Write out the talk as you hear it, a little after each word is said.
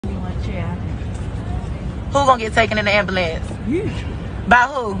Who gonna get taken in the ambulance? You. By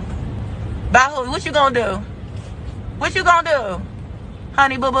who? By who? What you gonna do? What you gonna do?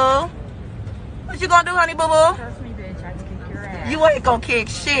 Honey boo boo? What you gonna do, honey boo boo? Trust me, bitch. I can kick your ass. You ain't gonna kick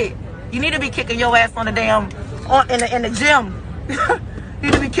shit. You need to be kicking your ass on the damn, in the gym. You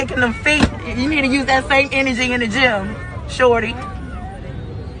need to be kicking them feet. You need to use that same energy in the gym, shorty.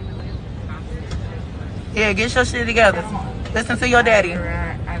 Yeah, get your shit together. Listen to your daddy. You're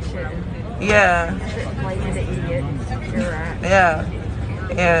right. I shouldn't. Yeah. I shouldn't play you the idiot. You're right. Yeah.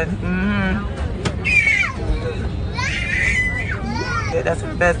 Yeah. Mm-hmm. Yeah, that's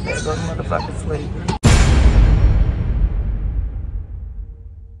the best bet. Go to motherfucking sleep.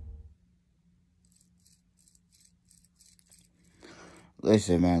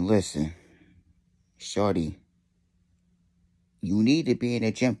 Listen, man, listen. Shorty, you need to be in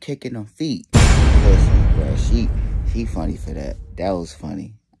the gym kicking them feet. Listen, bro, she funny for that. That was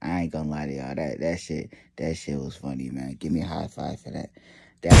funny. I ain't gonna lie to y'all. That shit was funny, man. Give me a high five for that.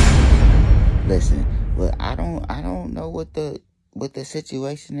 Listen, but I don't know what the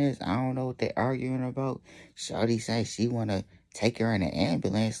situation is. I don't know what they're arguing about. Shorty say she wanna take her in an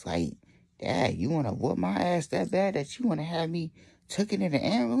ambulance. Like, Dad, you wanna whoop my ass that bad that you wanna have me taken in an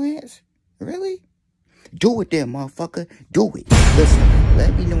ambulance? Really? Do it then, motherfucker. Do it. Listen,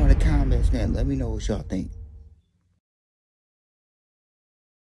 let me know in the comments, man. Let me know what y'all think.